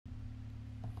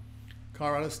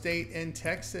Colorado State and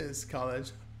Texas college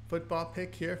football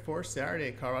pick here for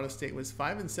Saturday. Colorado State was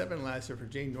 5-7 last year for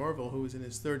Jay Norville, who was in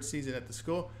his third season at the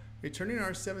school. Returning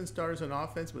our 7 starters on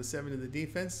offense with 7 in the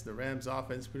defense, the Rams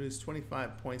offense produced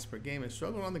 25 points per game and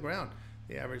struggled on the ground.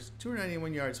 They averaged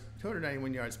 291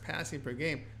 yards passing per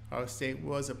game. Colorado State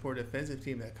was a poor defensive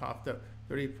team that coughed up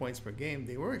 30 points per game.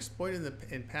 They were exploited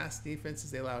in pass defenses.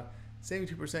 They allowed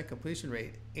 72% completion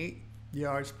rate, 8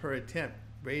 yards per attempt.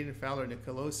 Braden Fowler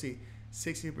Nicolosi,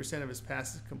 60% of his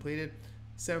passes completed,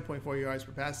 7.4 yards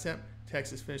per pass attempt.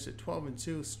 Texas finished at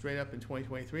 12-2 straight up in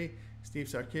 2023. Steve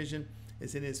Sarkisian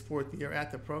is in his 4th year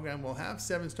at the program. We'll have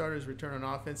 7 starters return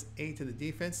on offense, 8 to the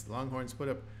defense. The Longhorns put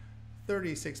up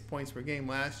 36 points per game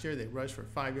last year. They rushed for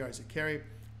 5 yards a carry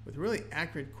with really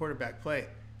accurate quarterback play.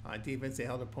 On defense, they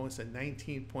held opponents at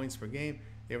 19 points per game.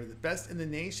 They were the best in the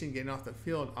nation getting off the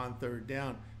field on third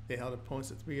down. They held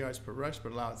opponents at 3 yards per rush,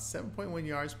 but allowed 7.1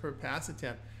 yards per pass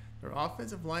attempt. Their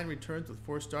offensive line returns with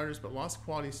 4 starters, but lost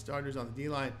quality starters on the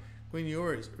D-line. Quinn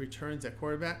Ewers returns at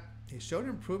quarterback. He showed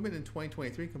improvement in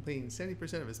 2023, completing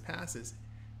 70% of his passes,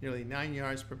 nearly 9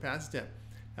 yards per pass attempt.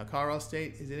 Now, Colorado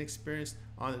State is inexperienced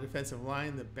on the defensive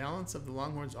line. The balance of the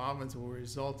Longhorns' offense will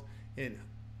result in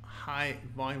high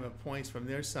volume of points from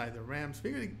their side. The Rams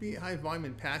figure to be high volume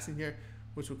in passing here,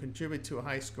 which will contribute to a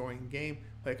high-scoring game.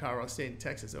 Play Colorado State and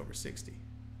Texas over 60.